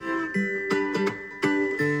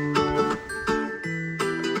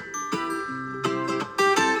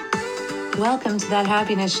Welcome to That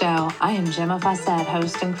Happiness Show. I am Gemma Fawcett,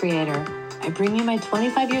 host and creator. I bring you my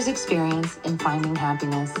 25 years experience in finding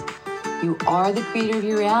happiness. You are the creator of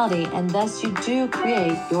your reality, and thus you do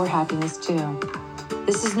create your happiness too.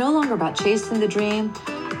 This is no longer about chasing the dream,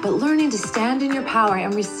 but learning to stand in your power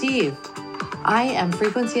and receive. I am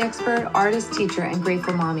frequency expert, artist, teacher, and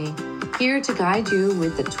grateful mommy, here to guide you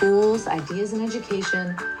with the tools, ideas, and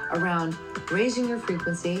education around raising your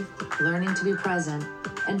frequency, learning to be present,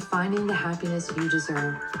 and finding the happiness you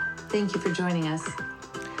deserve. Thank you for joining us.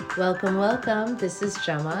 Welcome, welcome. This is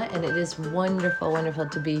Gemma, and it is wonderful, wonderful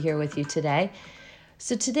to be here with you today.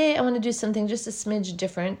 So today I want to do something just a smidge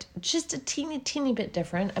different, just a teeny bit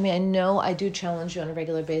different. I mean, I know I do challenge you on a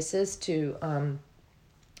regular basis to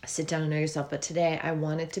sit down and know yourself, but today I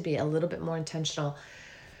want it to be a little bit more intentional.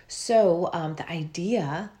 So the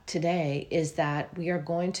idea today is that we are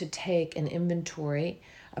going to take an inventory,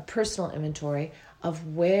 a personal inventory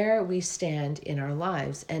of where we stand in our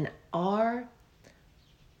lives, and are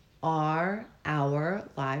our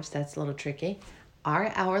lives, that's a little tricky,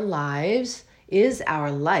 are our lives, is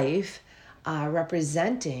our life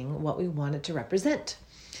representing what we want it to represent?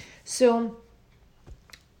 So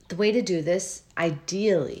the way to do this,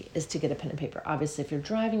 ideally, is to get a pen and paper. Obviously, if you're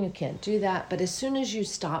driving, you can't do that. But as soon as you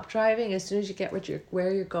stop driving, as soon as you get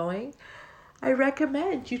where you're going, I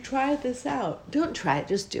recommend you try this out. Don't try it,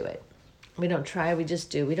 just do it. We don't try, we just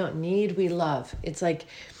do. We don't need, we love. It's like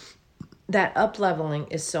that up-leveling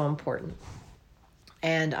is so important.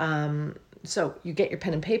 And so you get your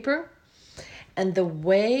pen and paper. And the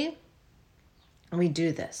way we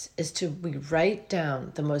do this is we write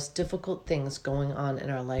down the most difficult things going on in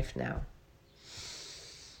our life now.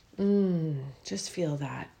 Just feel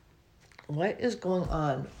that. What is going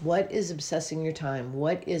on? What is obsessing your time?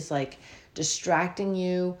 What is like distracting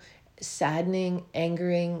you, saddening,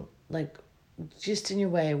 angering, like just in your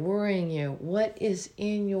way, worrying you? What is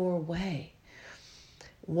in your way?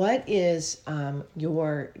 What is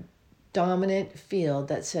your dominant field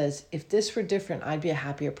that says, if this were different, I'd be a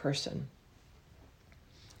happier person?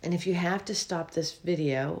 And if you have to stop this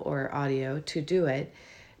video or audio to do it,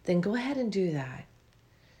 then go ahead and do that.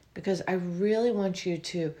 Because I really want you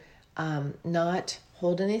to not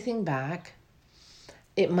hold anything back.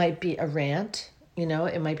 It might be a rant,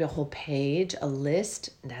 it might be a whole page, a list,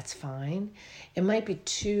 that's fine. It might be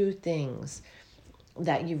two things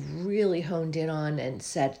that you've really honed in on and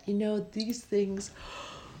said, these things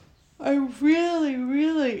are really,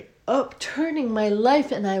 really upturning my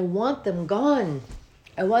life and I want them gone.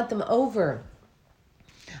 I want them over.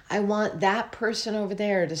 I want that person over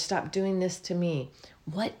there to stop doing this to me.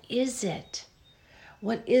 What is it?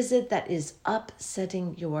 What is it that is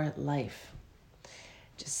upsetting your life?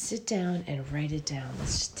 Just sit down and write it down.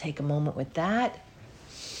 Let's just take a moment with that.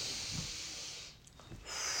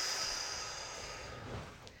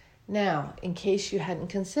 Now, in case you hadn't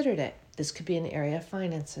considered it, this could be an area of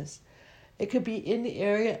finances. It could be in the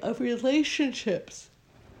area of relationships.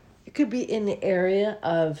 It could be in the area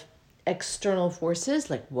of external forces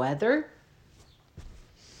like weather.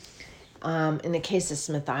 In the case of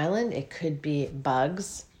Smith Island, it could be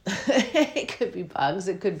bugs. It could be bugs.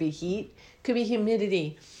 It could be heat. It could be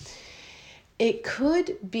humidity. It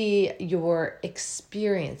could be your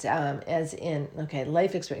experience,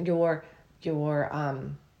 life experience.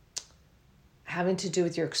 Your having to do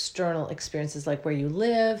with your external experiences, like where you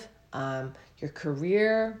live, your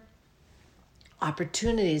career,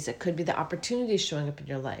 opportunities. It could be the opportunities showing up in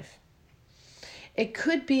your life. It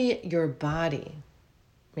could be your body.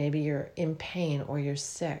 Maybe you're in pain or you're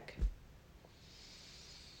sick.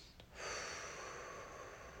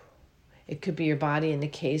 It could be your body in the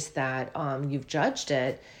case that you've judged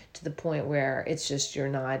it to the point where it's just you're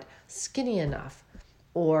not skinny enough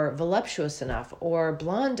or voluptuous enough or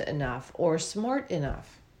blonde enough or smart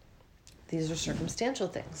enough. These are circumstantial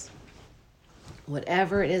things.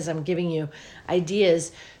 Whatever it is, I'm giving you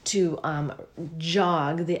ideas to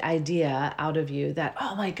jog the idea out of you that,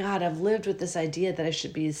 oh my God, I've lived with this idea that I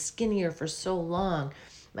should be skinnier for so long.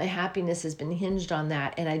 My happiness has been hinged on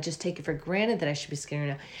that, and I just take it for granted that I should be skinnier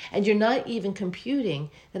now. And you're not even computing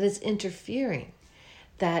that it's interfering,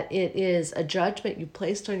 that it is a judgment you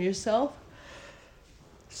placed on yourself.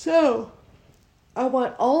 So I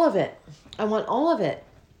want all of it. I want all of it.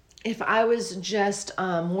 If I was just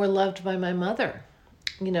more loved by my mother,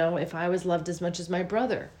 if I was loved as much as my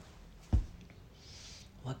brother,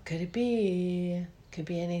 what could it be? Could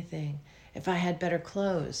be anything. If I had better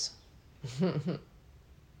clothes.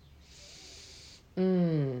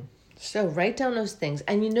 So write down those things.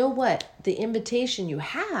 And you know what? The invitation you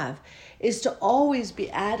have is to always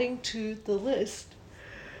be adding to the list.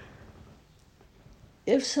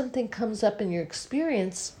 if something comes up in your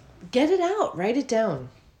experience, get it out, write it down.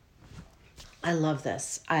 I love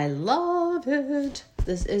this. I love it.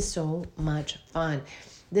 This is so much fun.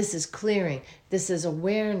 This is clearing. This is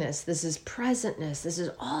awareness. This is presentness. This is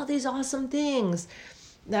all these awesome things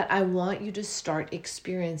that I want you to start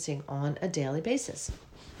experiencing on a daily basis.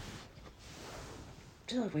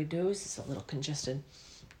 Oh, my nose is a little congested.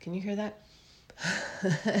 Can you hear that?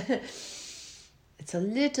 It's a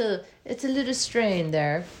little strain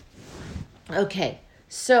there. Okay,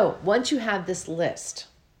 so once you have this list,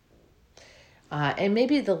 and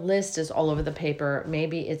maybe the list is all over the paper,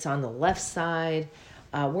 maybe it's on the left side,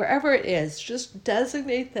 wherever it is, just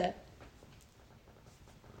designate that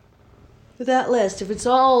list. If it's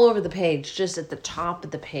all over the page, just at the top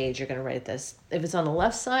of the page, you're going to write this. If it's on the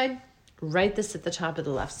left side, write this at the top of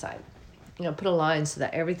the left side. Put a line so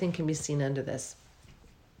that everything can be seen under this.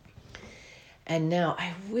 And now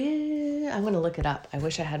I'm going to look it up. I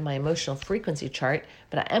wish I had my emotional frequency chart,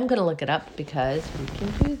 but I am going to look it up because we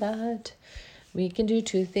can do that. We can do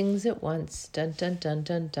two things at once. Dun, dun, dun,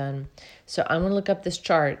 dun, dun. So I'm going to look up this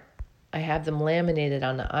chart. I have them laminated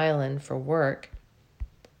on the island for work.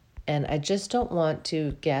 And I just don't want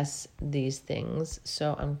to guess these things.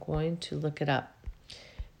 So I'm going to look it up.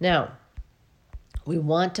 Now, we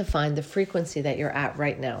want to find the frequency that you're at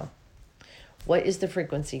right now. What is the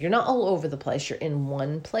frequency? You're not all over the place. You're in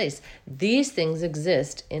one place. These things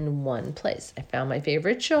exist in one place. I found my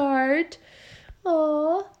favorite chart.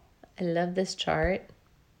 Oh, I love this chart.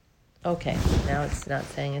 Okay, now it's not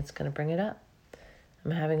saying it's going to bring it up.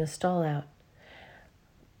 I'm having a stall out.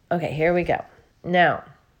 Okay, here we go. Now,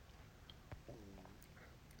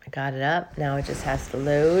 I got it up. Now it just has to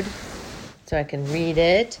load so I can read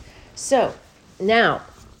it. So now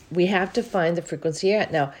we have to find the frequency you're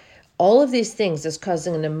at. Now, all of these things is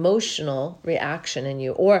causing an emotional reaction in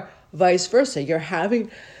you, or vice versa. You're having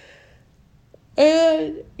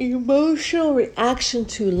an emotional reaction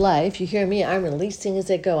to life. You hear me? I'm releasing as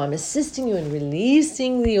I go. I'm assisting you in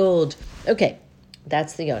releasing the old. Okay,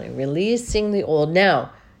 that's the yoni. Releasing the old.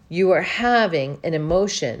 Now, you are having an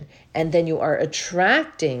emotion, and then you are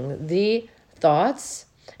attracting the thoughts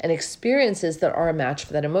and experiences that are a match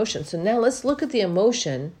for that emotion. So now let's look at the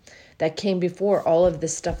emotion that came before all of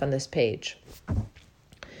this stuff on this page.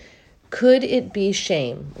 Could it be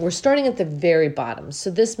shame? We're starting at the very bottom, so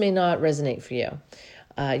this may not resonate for you.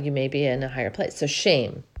 You may be in a higher place. So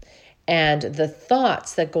shame. And the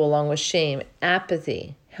thoughts that go along with shame: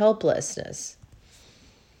 apathy, helplessness.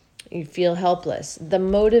 You feel helpless. The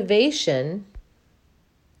motivation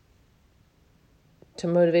to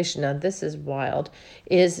motivation, now this is wild,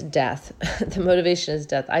 is death. The motivation is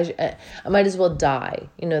death. I might as well die.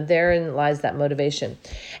 Therein lies that motivation.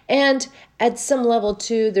 And at some level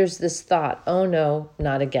too, there's this thought, oh no,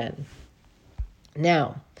 not again.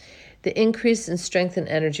 Now, the increase in strength and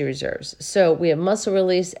energy reserves. So we have muscle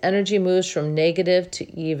release. Energy moves from negative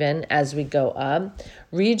to even as we go up.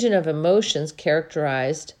 Region of emotions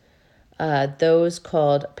characterized, those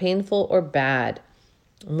called painful or bad,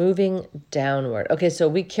 moving downward. Okay, so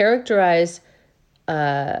we characterize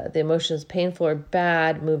the emotions painful or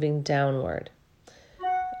bad, moving downward.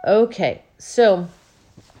 Okay, so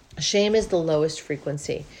shame is the lowest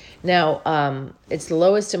frequency. Now, it's the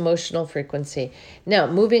lowest emotional frequency. Now,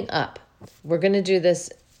 moving up, we're going to do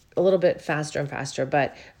this a little bit faster and faster,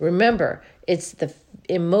 but remember, it's the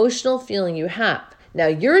emotional feeling you have. Now,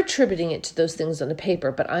 you're attributing it to those things on the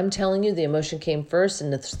paper, but I'm telling you the emotion came first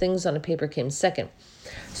and the things on the paper came second.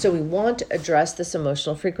 So we want to address this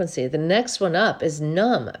emotional frequency. The next one up is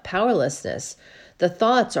numb, powerlessness. The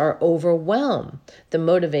thoughts are overwhelmed. The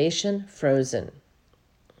motivation, frozen.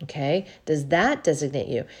 Okay, does that designate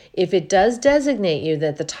you? If it does designate you,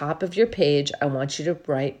 then at the top of your page, I want you to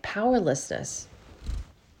write powerlessness.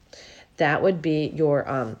 That would be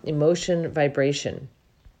your emotion vibration.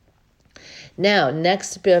 Now,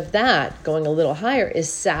 next bit of that, going a little higher,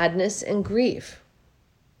 is sadness and grief.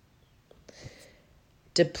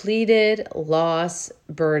 Depleted, loss,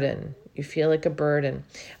 burden. You feel like a burden.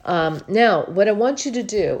 Now, what I want you to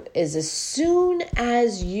do is as soon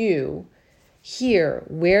as you hear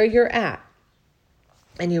where you're at,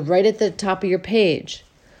 and you write at the top of your page,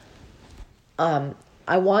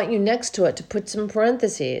 I want you next to it to put some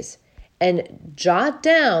parentheses and jot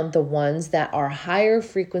down the ones that are higher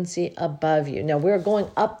frequency above you. Now, we're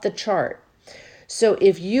going up the chart. So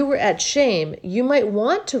if you were at shame, you might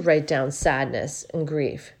want to write down sadness and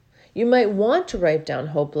grief. You might want to write down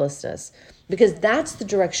hopelessness, because that's the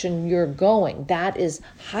direction you're going. That is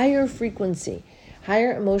higher frequency.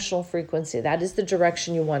 Higher emotional frequency, that is the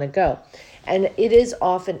direction you want to go. And it is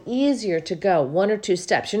often easier to go 1 or 2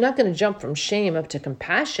 steps. You're not going to jump from shame up to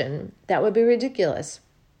compassion. That would be ridiculous.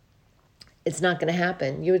 It's not going to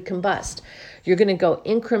happen. You would combust. You're going to go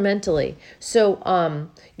incrementally. So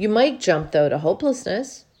you might jump, though, to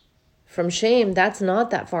hopelessness. From shame, that's not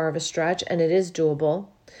that far of a stretch, and it is doable.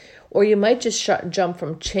 Or you might just jump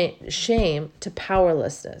from shame to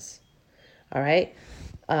powerlessness. All right?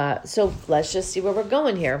 So let's just see where we're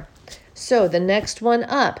going here. So the next one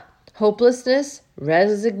up, hopelessness,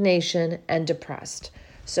 resignation, and depressed.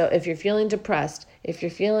 So if you're feeling depressed, if you're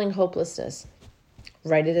feeling hopelessness,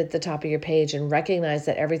 write it at the top of your page and recognize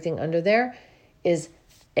that everything under there is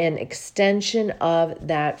an extension of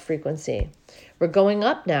that frequency. We're going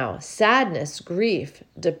up now. Sadness, grief,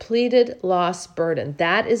 depleted, loss, burden.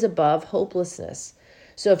 That is above hopelessness.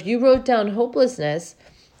 So if you wrote down hopelessness,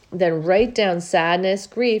 then write down sadness,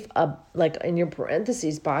 grief, like in your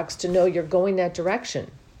parentheses box to know you're going that direction.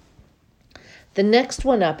 The next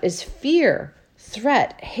one up is fear,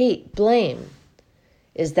 threat, hate, blame.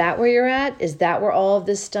 Is that where you're at? Is that where all of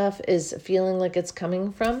this stuff is feeling like it's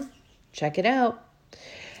coming from? Check it out.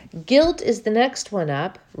 Guilt is the next one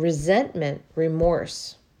up. Resentment,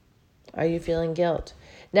 remorse. Are you feeling guilt?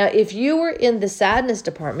 Now, if you were in the sadness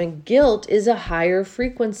department, guilt is a higher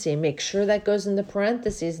frequency. Make sure that goes in the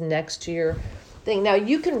parentheses next to your thing. Now,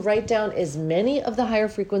 you can write down as many of the higher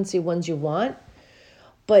frequency ones you want,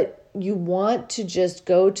 but you want to just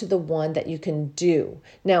go to the one that you can do.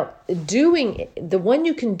 Now, doing the one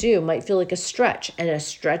you can do might feel like a stretch, and a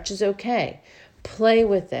stretch is okay. Play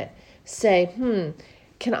with it. Say,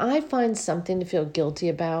 can I find something to feel guilty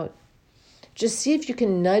about? Just see if you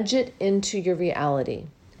can nudge it into your reality.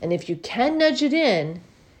 And if you can nudge it in,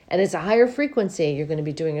 and it's a higher frequency, you're going to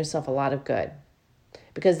be doing yourself a lot of good.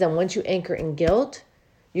 Because then once you anchor in guilt,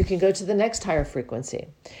 you can go to the next higher frequency.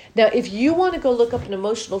 Now, if you want to go look up an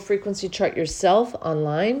emotional frequency chart yourself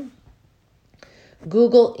online,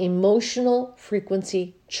 Google emotional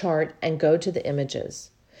frequency chart and go to the images.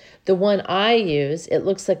 The one I use, it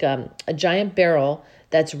looks like a giant barrel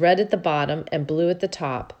that's red at the bottom and blue at the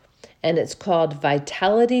top. And it's called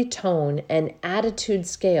Vitality Tone and Attitude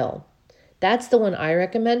Scale. That's the one I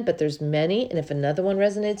recommend, but there's many. And if another one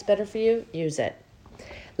resonates better for you, use it.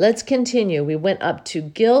 Let's continue. We went up to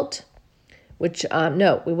guilt, which,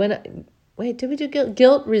 did we do guilt?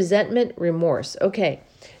 Guilt, resentment, remorse. Okay,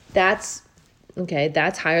 that's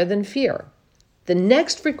higher than fear. The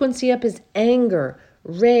next frequency up is anger,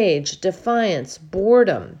 rage, defiance,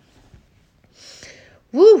 boredom.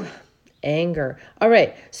 Woo, anger. All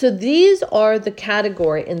right, so these are the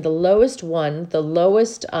category in the lowest one, the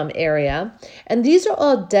lowest area, and these are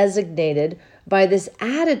all designated by this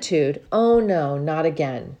attitude, oh no, not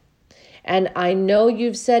again. And I know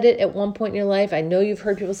you've said it at one point in your life. I know you've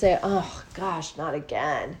heard people say, oh gosh, not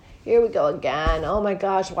again. Here we go again. Oh my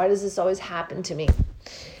gosh, why does this always happen to me?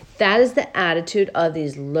 That is the attitude of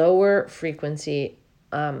these lower frequency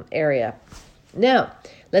area. Now,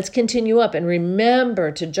 let's continue up and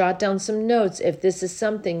remember to jot down some notes if this is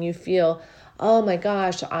something you feel, oh my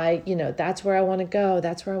gosh, that's where I want to go.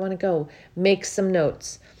 That's where I want to go. Make some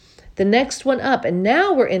notes. The next one up, and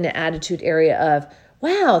now we're in the attitude area of,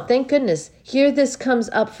 wow, thank goodness, here this comes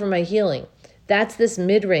up for my healing. That's this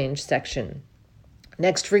mid-range section.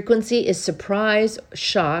 Next frequency is surprise,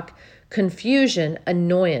 shock, confusion,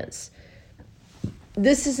 annoyance.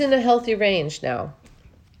 This is in a healthy range now.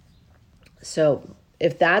 So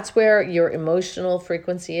if that's where your emotional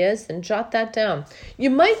frequency is, then jot that down. You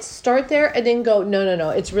might start there and then go, no,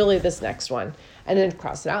 it's really this next one. And then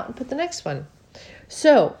cross it out and put the next one.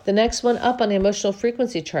 So the next one up on the emotional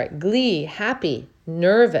frequency chart, glee, happy,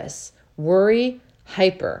 nervous, worry,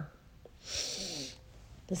 hyper.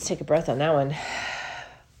 Let's take a breath on that one.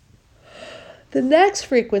 The next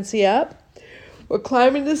frequency up, we're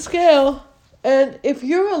climbing the scale. And if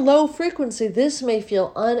you're a low frequency, this may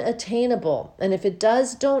feel unattainable. And if it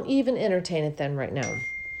does, don't even entertain it then right now.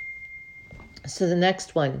 So the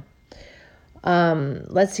next one,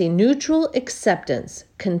 let's see, neutral acceptance,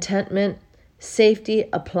 contentment, safety,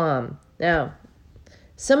 aplomb. Now,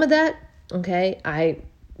 some of that, okay, I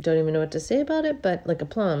don't even know what to say about it, but like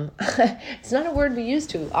aplomb, it's not a word we use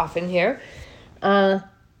too often here.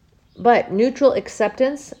 But neutral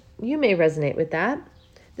acceptance, you may resonate with that.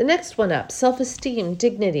 The next one up, self-esteem,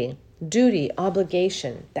 dignity, duty,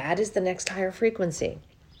 obligation. That is the next higher frequency.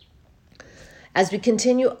 As we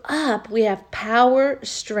continue up, we have power,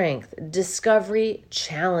 strength, discovery,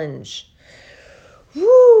 challenge.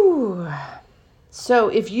 Woo! So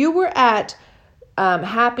if you were at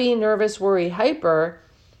happy, nervous, worry, hyper,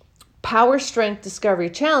 power, strength, discovery,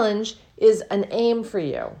 challenge is an aim for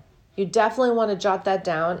you. You definitely want to jot that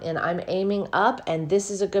down, and I'm aiming up, and this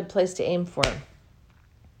is a good place to aim for.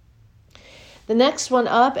 The next one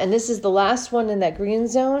up, and this is the last one in that green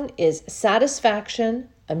zone, is satisfaction,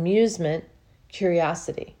 amusement,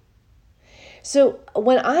 curiosity. So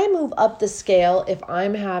when I move up the scale, if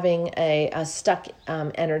I'm having a stuck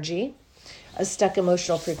energy, a stuck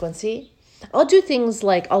emotional frequency, I'll do things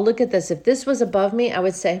like, I'll look at this. If this was above me, I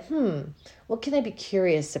would say, what can I be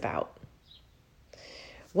curious about?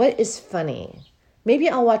 What is funny? Maybe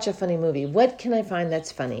I'll watch a funny movie. What can I find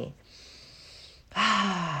that's funny?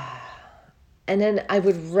 And then I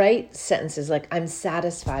would write sentences like, I'm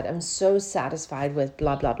satisfied. I'm so satisfied with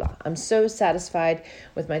blah, blah, blah. I'm so satisfied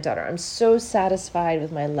with my daughter. I'm so satisfied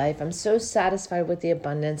with my life. I'm so satisfied with the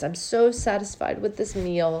abundance. I'm so satisfied with this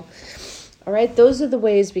meal. All right, those are the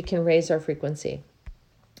ways we can raise our frequency.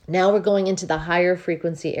 Now we're going into the higher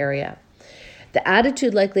frequency area. The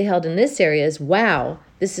attitude likely held in this area is, wow,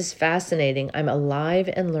 this is fascinating. I'm alive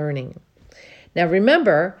and learning. Now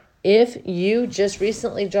remember, if you just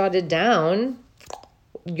recently jotted down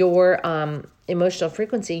your emotional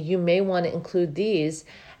frequency, you may want to include these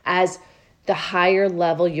as the higher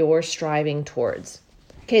level you're striving towards.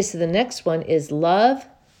 Okay, so the next one is love,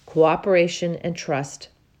 cooperation, and trust.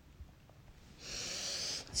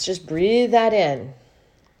 Let's just breathe that in.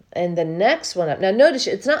 And the next one up, now notice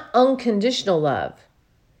it's not unconditional love.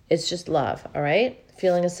 It's just love, all right?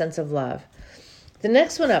 Feeling a sense of love. The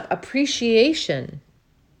next one up, appreciation,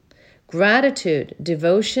 gratitude,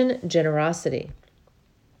 devotion, generosity.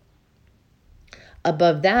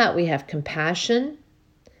 Above that, we have compassion,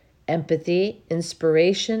 empathy,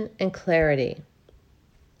 inspiration, and clarity.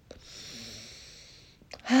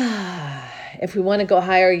 If we want to go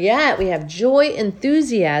higher yet, we have joy,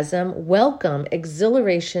 enthusiasm, welcome,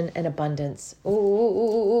 exhilaration, and abundance.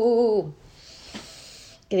 Ooh,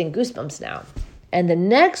 getting goosebumps now. And the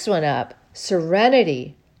next one up,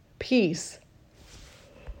 serenity, peace.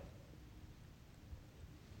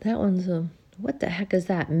 That one's what the heck is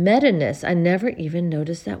that? Meta-ness. I never even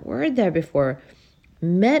noticed that word there before.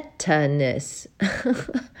 Meta-ness.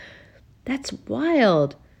 That's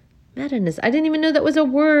wild. Meta-ness. I didn't even know that was a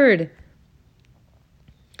word.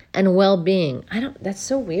 And well-being. That's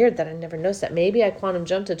so weird that I never noticed that. Maybe I quantum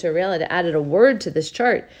jumped into a reality, added a word to this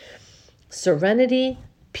chart. Serenity,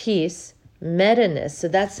 peace, meta-ness. So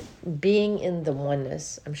that's being in the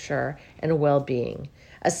oneness, I'm sure, and well-being.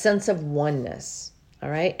 A sense of oneness, all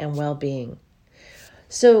right, and well-being.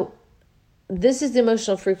 So this is the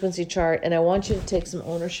emotional frequency chart, and I want you to take some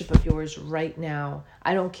ownership of yours right now.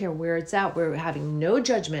 I don't care where it's at. We're having no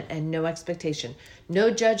judgment and no expectation.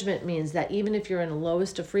 No judgment means that even if you're in the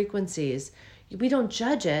lowest of frequencies, we don't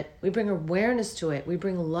judge it. We bring awareness to it. We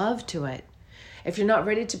bring love to it. If you're not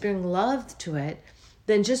ready to bring love to it,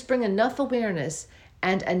 then just bring enough awareness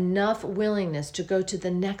and enough willingness to go to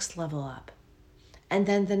the next level up, and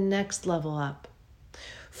then the next level up.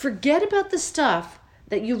 Forget about the stuff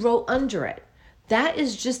that you wrote under it. That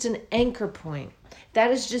is just an anchor point.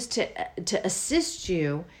 That is just to assist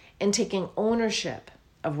you in taking ownership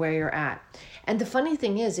of where you're at. And the funny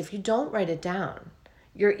thing is, if you don't write it down,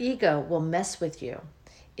 your ego will mess with you.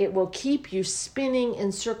 It will keep you spinning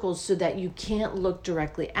in circles so that you can't look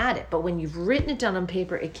directly at it. But when you've written it down on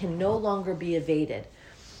paper, it can no longer be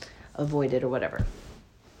avoided or whatever.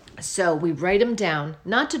 So we write them down,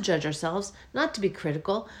 not to judge ourselves, not to be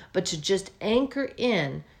critical, but to just anchor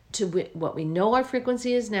in to what we know our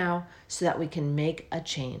frequency is now so that we can make a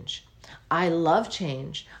change. I love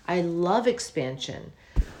change. I love expansion.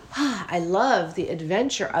 I love the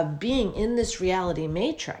adventure of being in this reality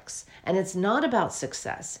matrix. And it's not about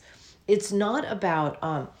success. It's not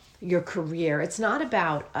about your career. It's not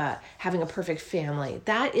about having a perfect family.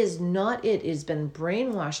 That is not it. It has been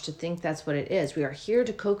brainwashed to think that's what it is. We are here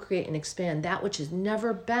to co-create and expand that which has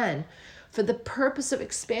never been for the purpose of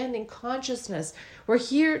expanding consciousness. We're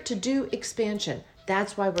here to do expansion.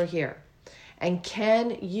 That's why we're here. And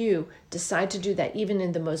can you decide to do that even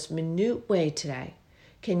in the most minute way today?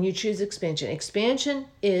 Can you choose expansion? Expansion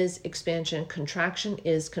is expansion. Contraction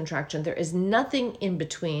is contraction. There is nothing in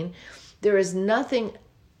between. There is nothing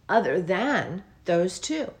other than those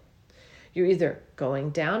two. You're either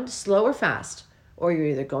going down slow or fast, or you're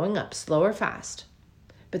either going up slow or fast.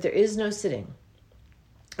 But there is no sitting.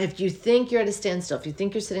 If you think you're at a standstill, if you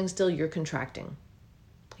think you're sitting still, you're contracting.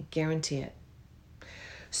 I guarantee it.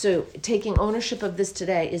 So taking ownership of this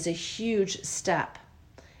today is a huge step.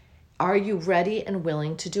 Are you ready and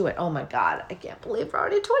willing to do it? Oh my God, I can't believe we're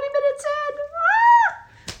already 20 minutes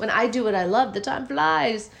in. When I do what I love, the time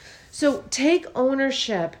flies. So take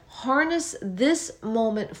ownership. Harness this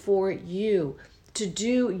moment for you. to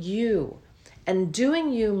do you. And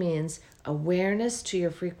doing you means awareness to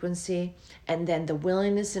your frequency and then the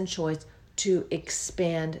willingness and choice to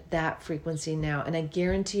expand that frequency now. And I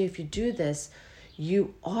guarantee if you do this,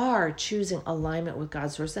 you are choosing alignment with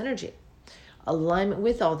God's source energy, alignment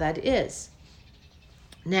with all that is.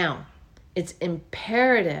 Now, it's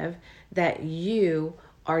imperative that you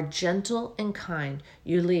are gentle and kind.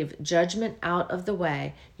 You leave judgment out of the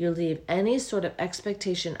way. You leave any sort of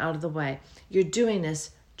expectation out of the way. You're doing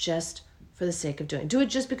this just for the sake of doing it. Do it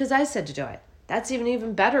just because I said to do it. That's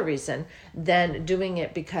even better reason than doing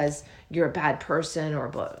it because you're a bad person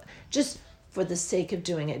or just for the sake of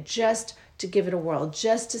doing it, just to give it a whirl,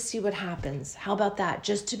 just to see what happens. How about that?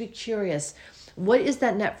 Just to be curious. What is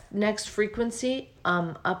that next frequency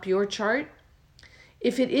up your chart?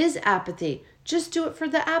 If it is apathy, just do it for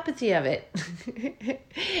the apathy of it.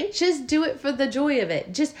 Just do it for the joy of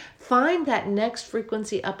it. Just find that next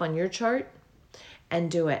frequency up on your chart and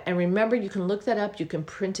do it. And remember, you can look that up. You can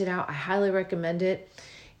print it out. I highly recommend it.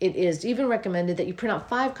 It is even recommended that you print out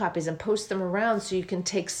 5 copies and post them around so you can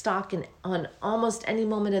take stock on almost any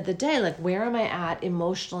moment of the day. Like, where am I at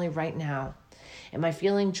emotionally right now? Am I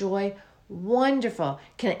feeling joy? Wonderful.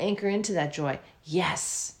 Can I anchor into that joy?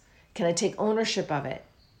 Yes. Can I take ownership of it?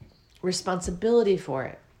 Responsibility for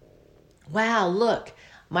it. Wow, look,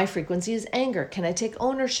 my frequency is anger. Can I take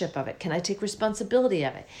ownership of it? Can I take responsibility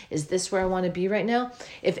of it? Is this where I want to be right now?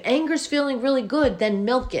 If anger's feeling really good, then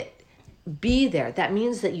milk it. Be there. That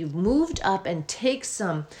means that you've moved up and take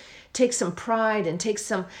some pride and take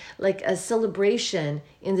some like a celebration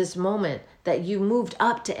in this moment that you moved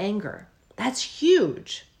up to anger. That's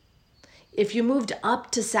huge. If you moved up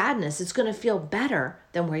to sadness, it's going to feel better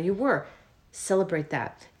than where you were. Celebrate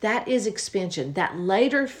that. That is expansion. That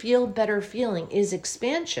lighter, feel better feeling is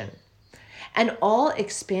expansion. And all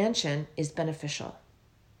expansion is beneficial.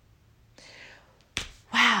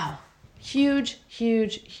 Wow. Huge,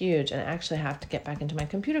 huge, huge. And I actually have to get back into my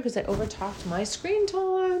computer because I overtalked my screen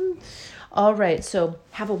time. All right. So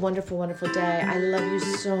have a wonderful, wonderful day. I love you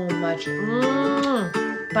so much.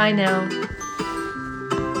 Bye now.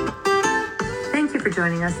 Thank you for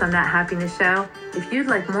joining us on That Happiness Show. If you'd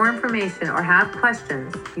like more information or have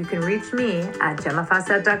questions, you can reach me at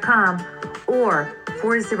GemmaFawcett.com or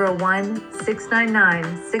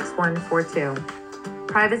 401-699-6142.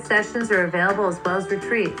 Private sessions are available as well as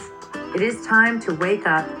retreats. It is time to wake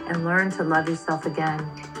up and learn to love yourself again.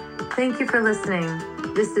 Thank you for listening.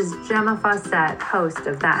 This is Gemma Fawcett, host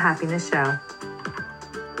of That Happiness Show.